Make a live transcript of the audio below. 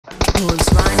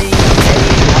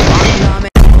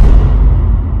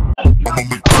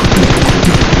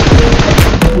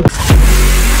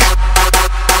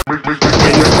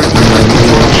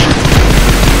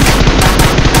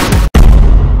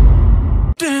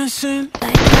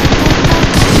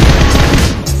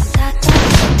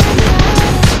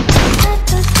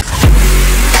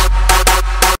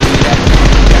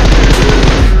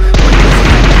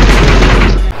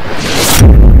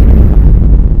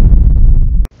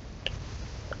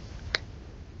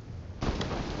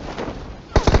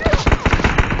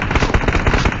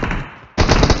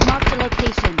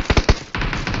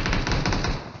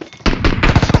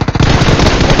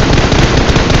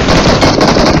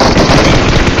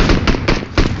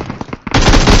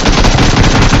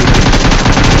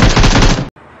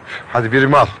Hadi biri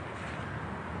mal.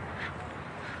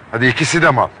 Hadi ikisi de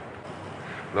mal.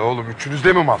 La oğlum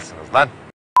üçünüzde mi malsınız lan?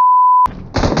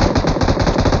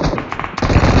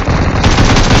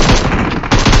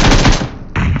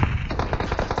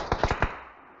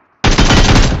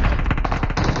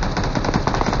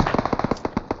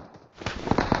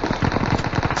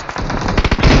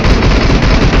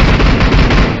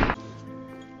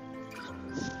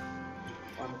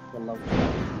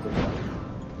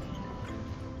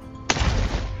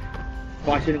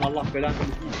 Başlayalım Allah belanı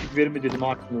versin. Verme dedim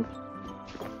artık.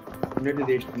 Nerede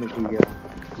değiştirmek iyi ya?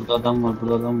 Burada adam var,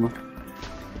 burada adam var.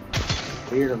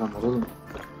 Değil adam var oğlum.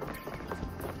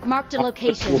 Marked a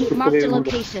location. Marked a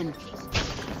location.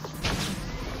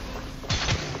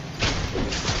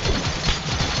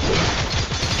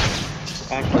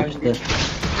 Kaçtı.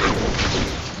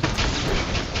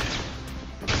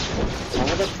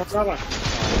 Havada patlar var.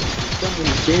 Ben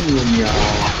bunu sevmiyorum ya.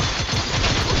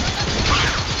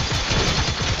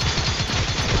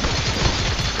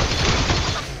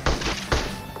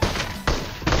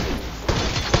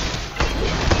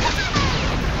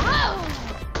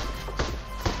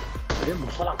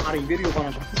 Bu salak arayı veriyor bana.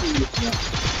 Nasıl veriyorsun ya?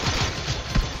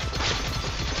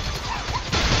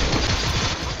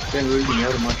 Ben öldüm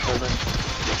yavrum aşağıdan.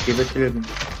 Gebertiledim.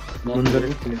 Bunları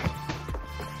ettiler.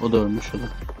 O da ölmüş o da.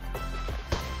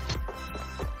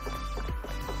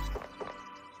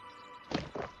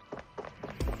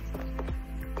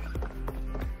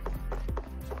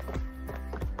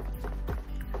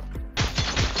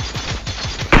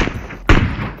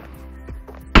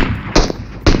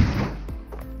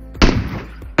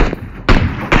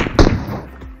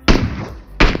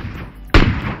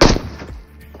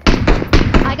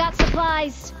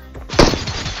 Supplies.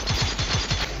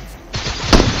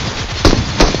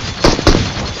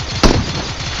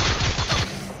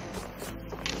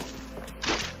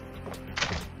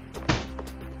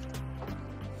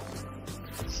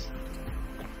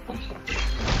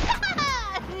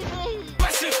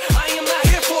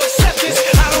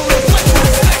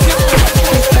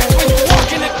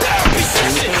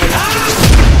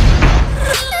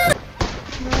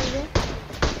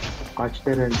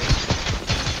 Kaçtı herhalde.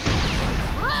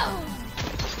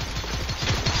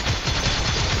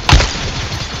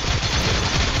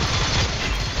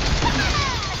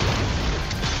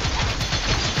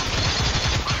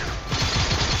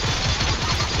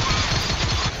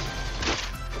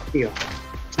 Yok.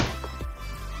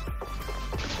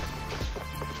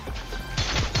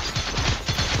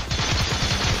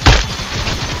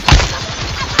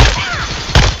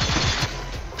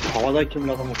 Havada kim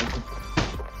lan ama?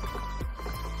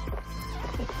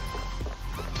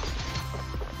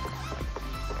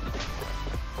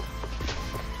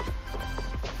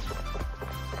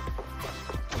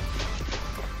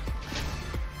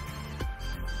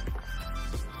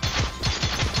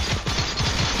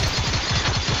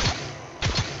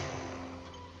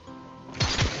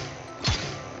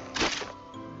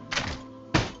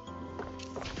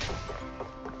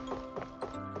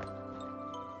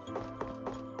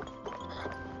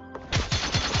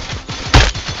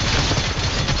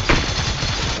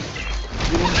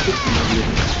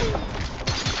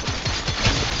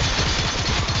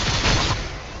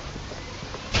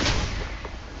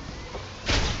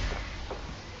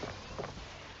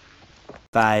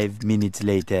 Five minutes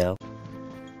later.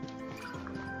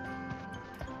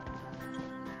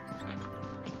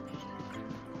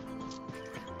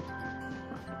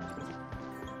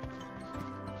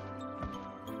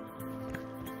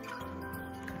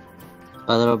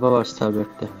 Araba var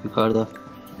Starbucks'ta yukarıda.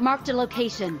 Marked a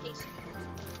location.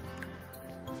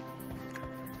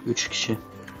 3 kişi.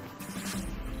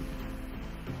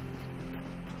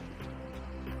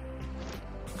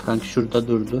 Kanka şurada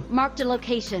durdu. Marked a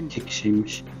location. 2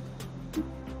 kişiymiş.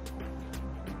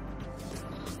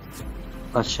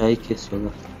 Aşağıyı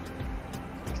kesiyorlar.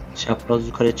 Çapraz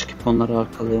yukarıya çıkıp onları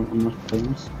arkalayalım. Onlar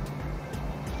koyamaz.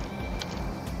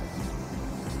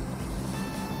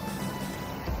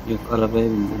 Yok, arabaya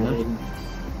bindiler.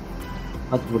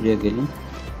 Hadi buraya gelin.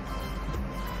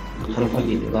 Bu tarafa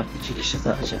geliyorlar. 2 kişi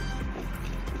sadece.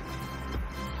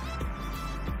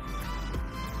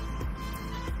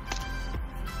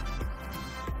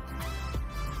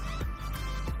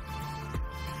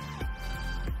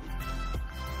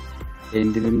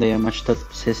 Benim dibimde yamaçta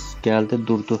ses geldi,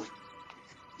 durdu.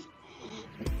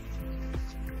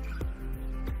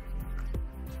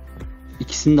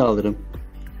 İkisini de alırım.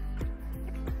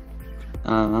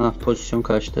 Aa, pozisyon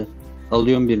kaçtı.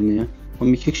 Alıyorum birini ya.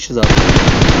 Oğlum 2 kişi zaten.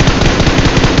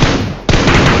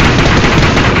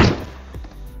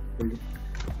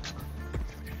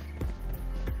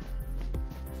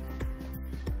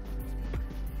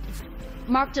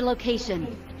 Marked a location.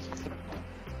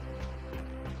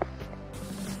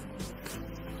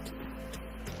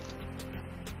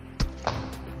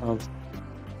 Al.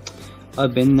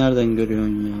 Abi beni nereden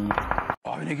görüyorsun ya?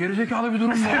 Abi ne gerizekalı bir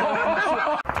durum bu.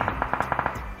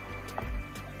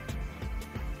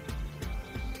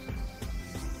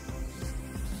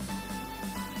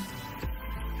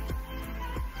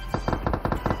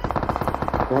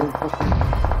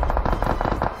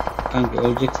 Kanka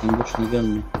öleceksen boşuna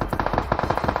gelme.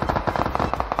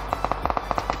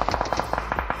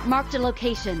 Marked a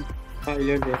location. Ha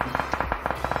ileride.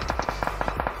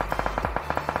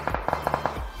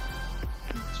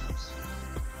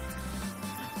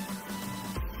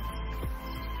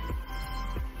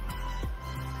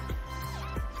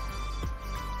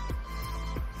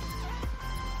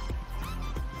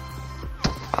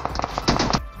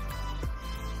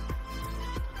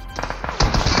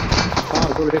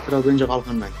 Böyle biraz önce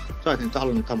kalkanlayın. Zaten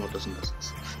tarlanın tam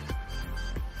ortasındasınız.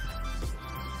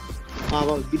 Aa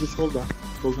bak biri solda.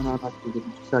 Soldan ağa attı dedim.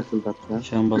 İkisi açıldı hatta.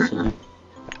 Şu an basacağım.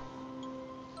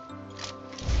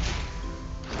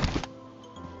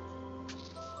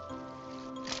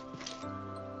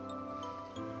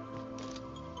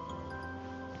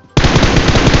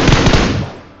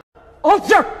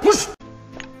 Alçak puş.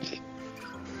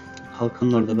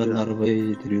 Halkanın orada ben de arabaya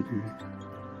yediriyordum.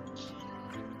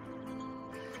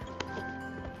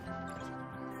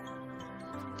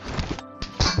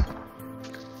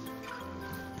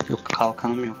 Yok,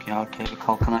 kalkanım yok ya. Arkaya bir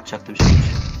kalkan açacaktım şimdi.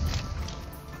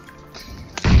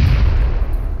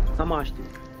 Tam açtı.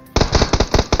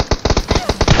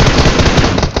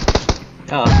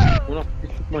 Ya Ona bir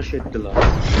tutmaş etti lan.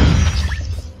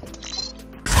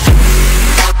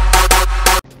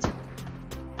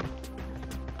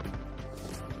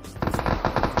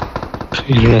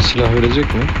 Eline silah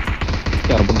verecek mi?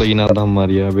 Ya burada yine adam var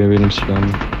ya, benim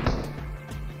silahım.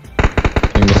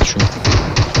 Ben geçiyorum.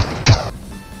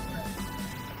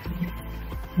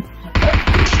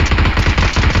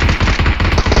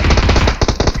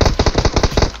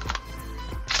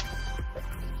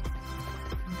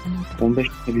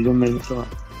 Vizyon mermisi var.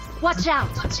 Watch out!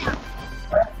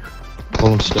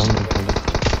 Oğlum silahım yok.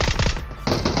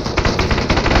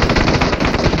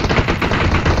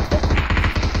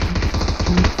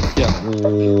 Ya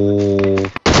ooo.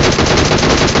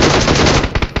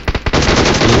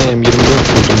 Yine M24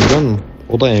 buldum biliyor musun?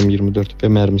 O da M24 ve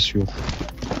mermisi yok.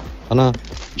 Ana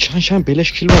şan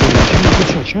beleş kill var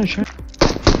ya. Şan.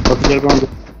 Bak gel bana.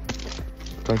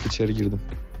 Kanka içeri girdim.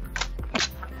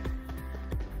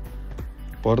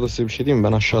 Bu arada size bir şey diyeyim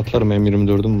mi? Ben aşağı atlarım,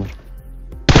 M24'üm var.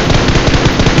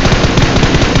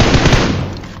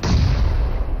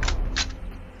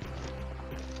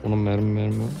 Onun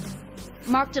mermi.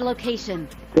 Marked a location.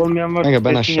 Olmayan var. Kanka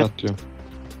ben aşağı atlıyorum.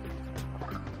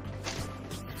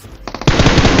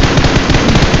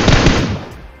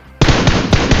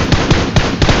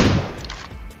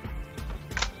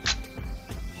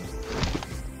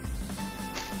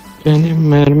 Benim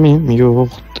mermim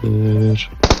yoktur.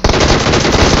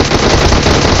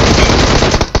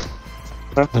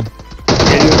 Ha?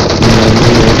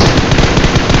 Mermim yok.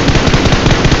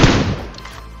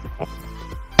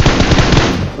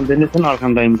 Ben de senin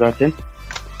arkandayım zaten.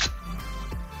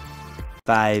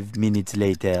 5 minutes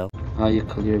later. ha,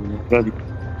 yıkılıyor bile. Biraz bir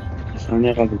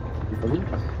saniye kaldı.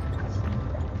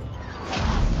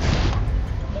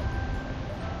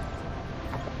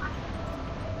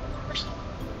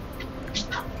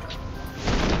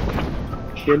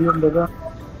 Geliyorum baba.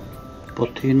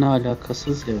 Botu yine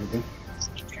alakasız yerde.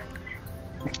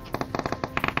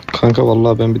 Kanka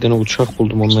vallahi ben bir tane uçak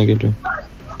buldum, onunla geliyorum.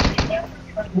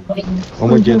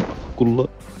 Ama gel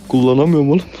kullanamıyorum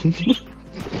oğlum.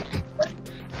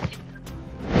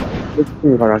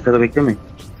 Bekleyin arkada beklemeyin.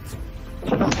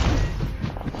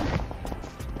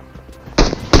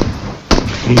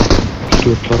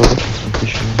 Dört araba çektim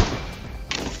peşine.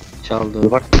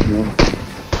 Çaldı. Bak.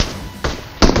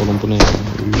 Oğlum bu ne ya?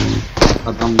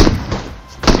 Adam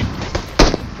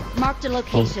Marked a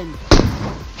location.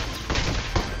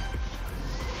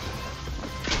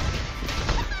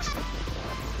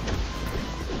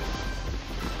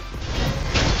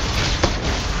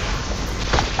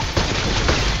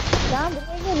 Ya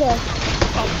buraya geliyor.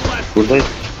 Buradayız.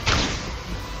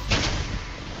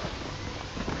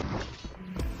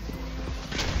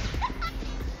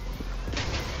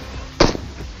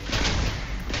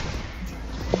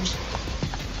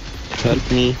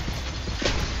 Help me.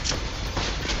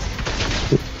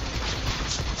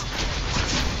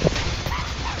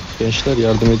 Gençler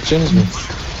yardım edeceksiniz mi?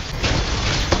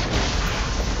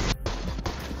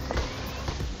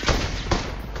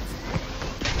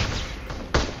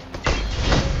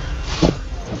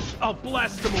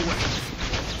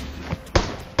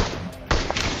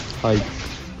 Haydi.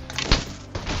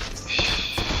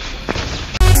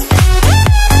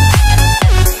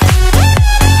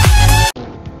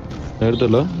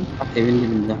 Nerede la? evin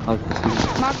dibinde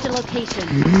arkasında. Marked a location.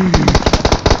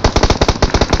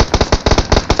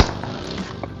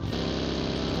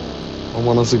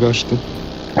 Ama nasıl kaçtı?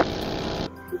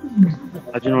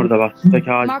 Ağacın orada bak.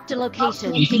 Üstteki ağaç. Marked a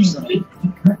location.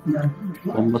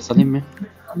 Bomba salayım mı?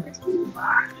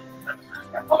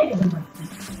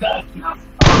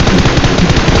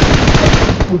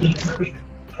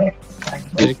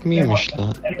 Gerek miymiş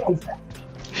la?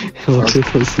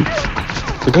 Afiyet olsun.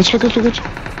 Kaç.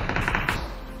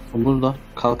 O burada.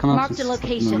 Kalkan Marked a altı.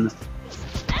 location.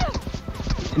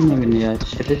 Bitirme beni ya.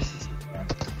 Şerefsiz.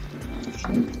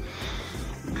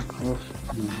 Of.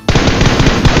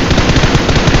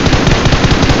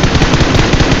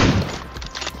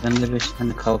 Bende 5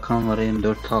 tane kalkan var.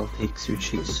 M4 6 eksi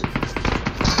 3x.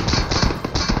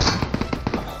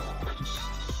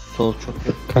 Sol çok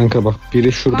yok. Kanka bak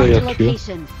biri şurada Marked a yatıyor.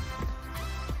 location.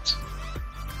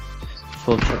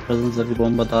 Sol çaprazınıza bir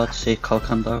bomba daha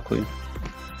kalkan daha koyun.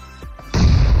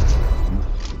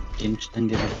 Genişten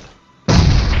geliyor.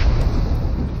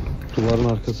 Duvarın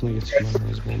arkasına geçmem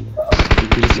lazım bomba.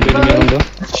 Birisi benim yanımda.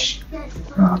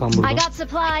 Tam I burada. got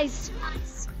supplies.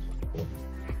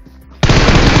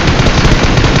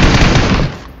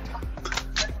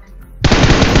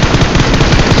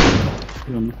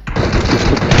 Onu.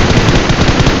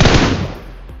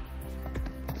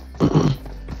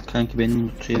 Kanki benim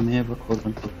mutlu yemeğe bak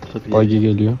oradan tabii. Buggy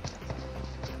geliyor.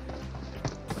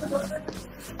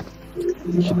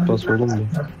 Kit bas oğlum bu.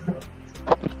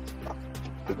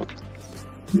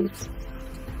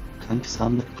 Kanki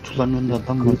sandık kutuların önünde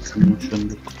adam var sanırım şu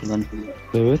anda kutuların.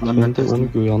 Evet Lan ben de arkasına.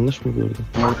 onu yanlış mı gördüm?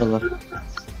 Oradalar.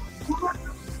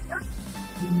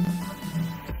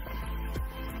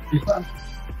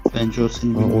 Bence o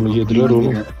senin. Ha, onu yediler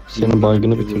oğlum. Senin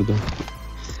baygını bitirdi.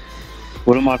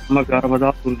 Oğlum aklıma bir araba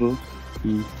daha durdu.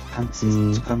 Kanka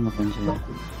ses çıkarma bence ya.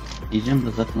 Diyeceğim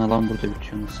de zaten alan burada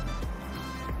bitiyor nasıl?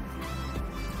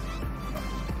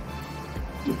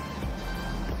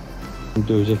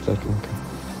 Dövecekler kanka.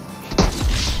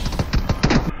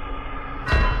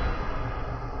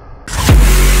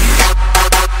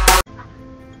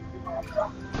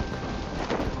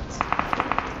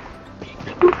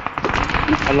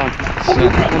 Allah'ım.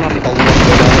 Allah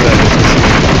belanı vermesin.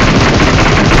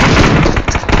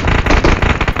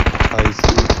 Hayır.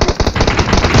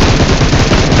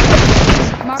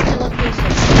 Marked a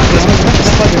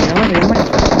location.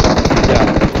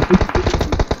 Ya.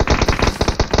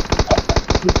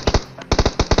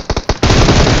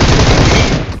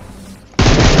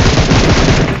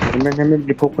 Ben hemen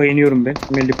Lipopa iniyorum ben.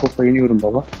 Hemen Lipopa iniyorum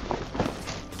baba.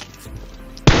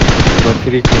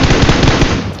 Bakırık.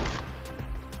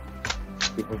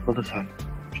 Lipopa da sağ.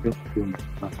 Şey tutuyorum.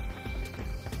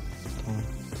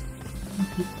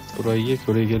 Burayı yek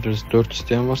oraya geliriz. 4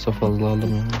 isteyen varsa fazla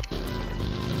aldım ya.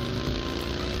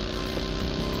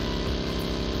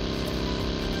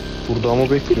 Burada ama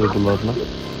bekliyordular lan.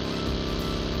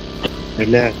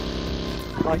 Öyle.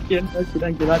 Gel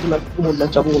hadi lan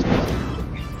oradan çabuk ol.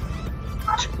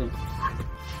 Çıktı.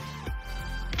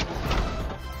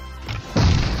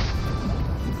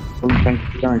 Oğlum sen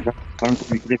gideceksin ya. Karın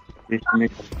büyükle değiştirmeye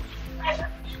çalış.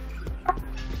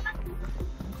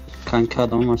 Kanka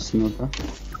adam varsın orada.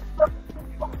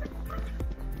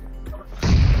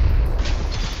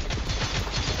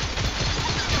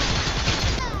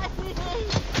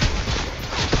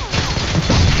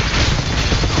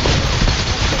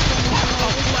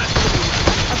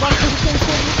 Adam çocukların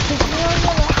kendini çekmiyor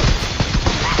ya.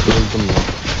 Öldüm ya.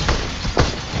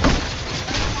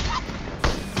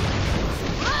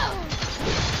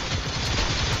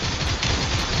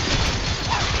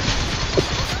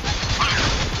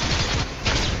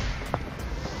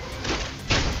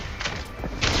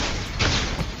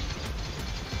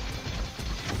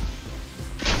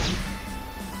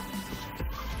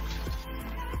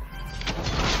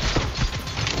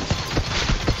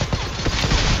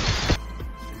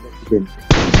 bekleyin.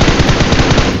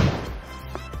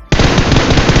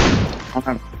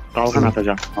 Hakan kalkan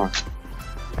atacağım. Ha.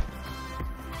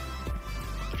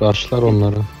 Rushlar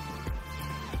onları.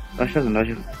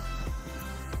 Taşladın.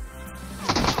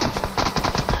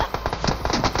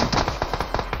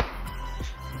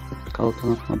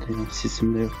 Kalkan atmadı ya.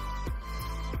 Sisim de yok.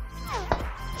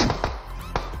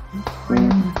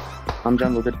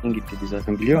 Amcan Robert'in gitti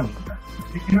zaten biliyor musun?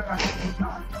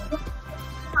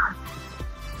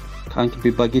 Kanki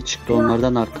bir buggy çıktı,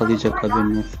 onlardan arkalayacak,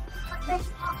 haberin olsun.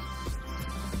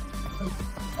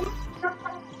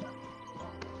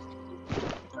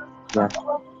 Ya.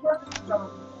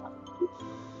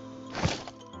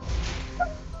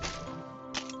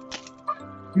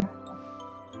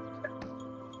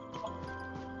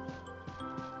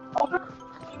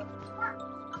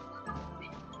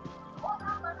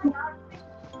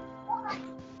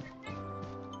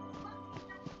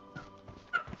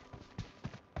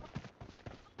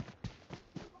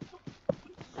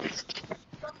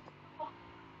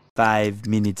 Five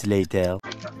minutes later.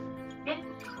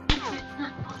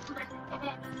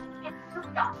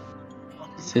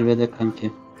 Zirvede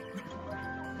kanki.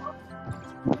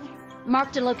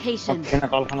 Marked a location. Bak gene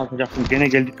kalkan atacaktım. Gene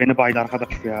geldik beni baydı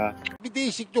arkadaş ya. Bir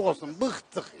değişiklik olsun.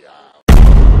 Bıktık ya.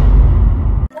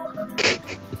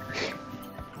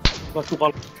 Bak şu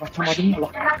kalkan açamadım mı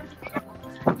lan?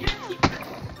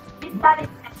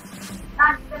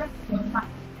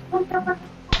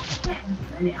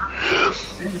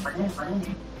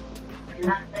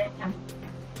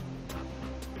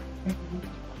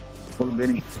 Oğlum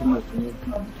benim için yok.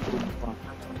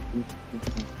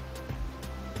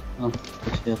 Al,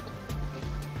 bir şey yaptım.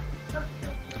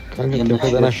 Kanka Yanlış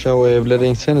tepeden yok. aşağı o evlere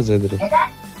insenize direkt.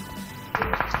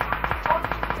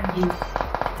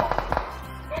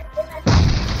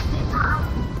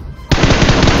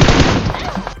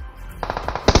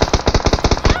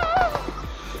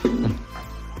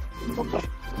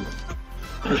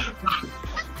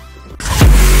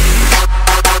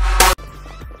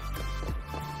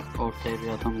 Ortaya bir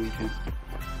adam geliyor.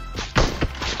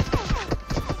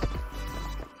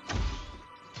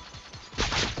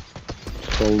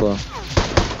 Solda.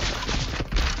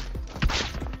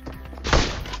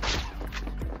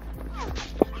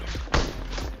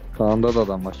 Sağında da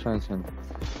adam var. Aşağı insene.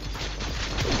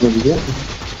 Ne biliyor musun?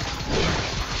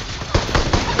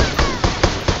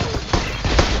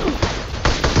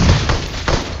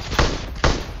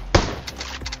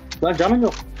 Lan canım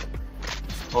yok.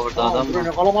 Orada adam var.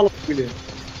 Ne kalabalık bile.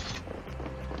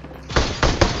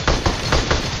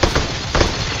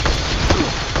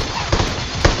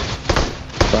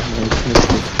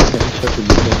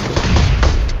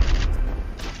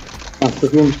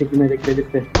 Sıkıyorum çekime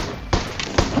bekledik de.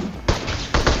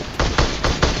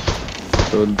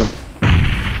 Öldüm.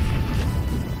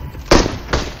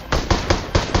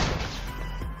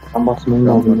 Tam basmayın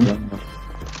lazım.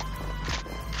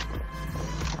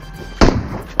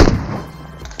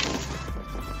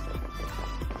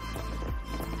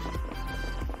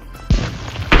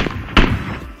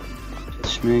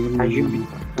 Çatışmaya girmiyor.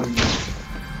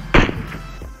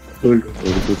 Öldü.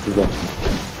 Öldü size.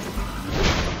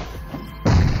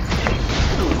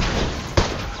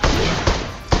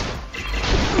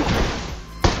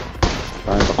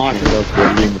 Ağaç.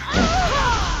 Biraz belliymiş.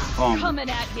 Coming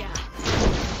at ya.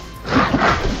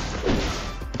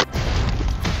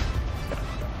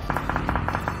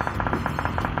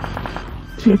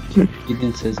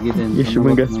 Gidin siz gidin.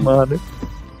 Yaşımın Bana bakmayın. gasmanı.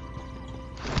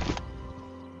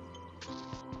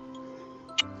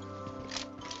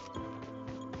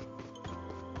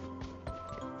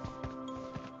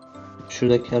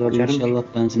 Şuradaki araba Açarım. inşallah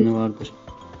benzini vardır.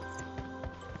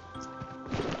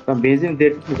 Ben benzin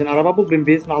derdik mi? Sen araba bul, ben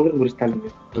benzin alırım bu isterdim.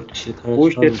 4 kişilik araç Bu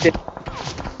iş var. dertte.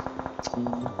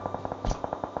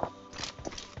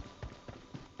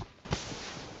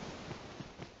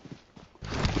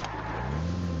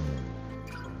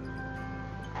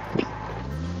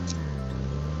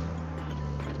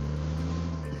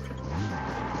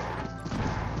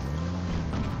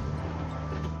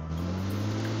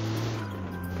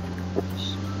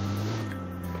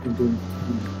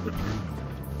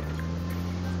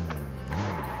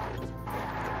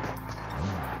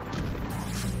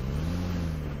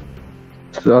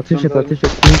 Ateş et ateş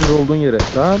et. Zincir olduğun yere.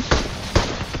 Lan.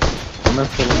 Hemen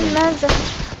solun. Nerede?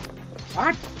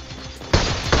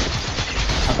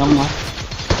 Adam var.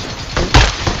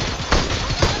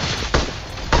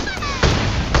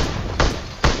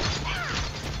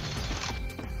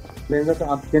 Ben zaten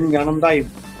abi senin yanındayım.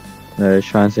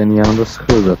 Şu an senin yanında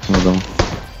sıkıyor zaten o zaman.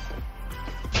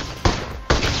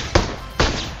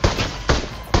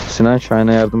 Sinan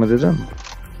Şahin'e yardım edecek misin?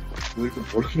 Duydum.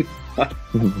 Orası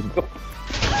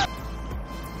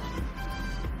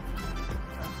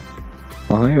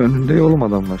Aha önünde yolum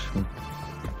adamlar şu an.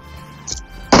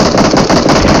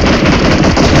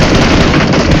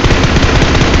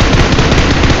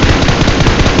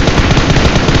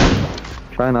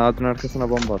 Şahin ağacın arkasına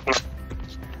bomba at.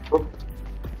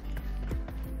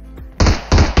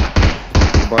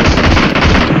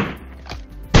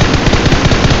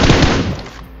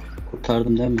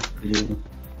 Kurtardım değil mi? Biliyorum.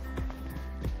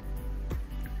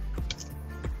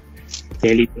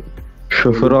 deli.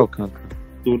 Şoförü al kanka.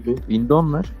 Durdu. İndi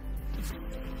onlar.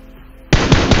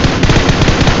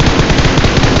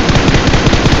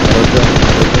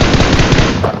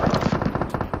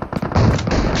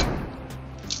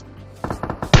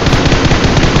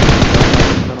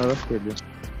 Araç geliyor.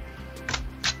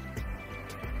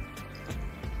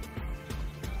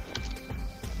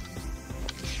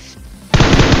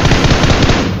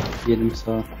 Yerim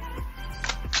sağ.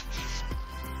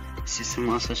 Sisim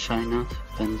varsa Şahin'e at.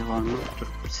 Bende var mı? Dur.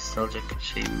 Sis alacak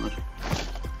şeyim var.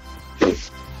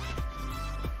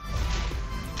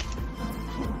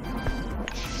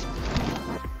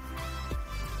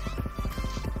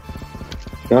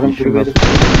 Yarın İşi kulübede.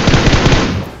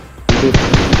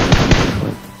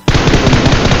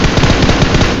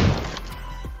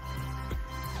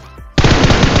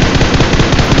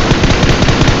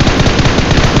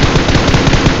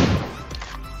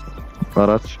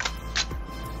 Araç.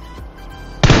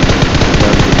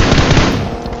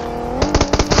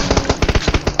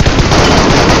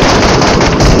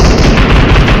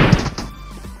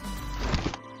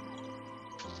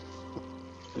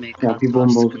 MK Ya bir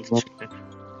bomba oldu sıkıntı lan. çıktı.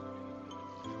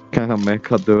 Kanka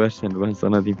MK döver seni ben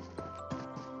sana diyeyim.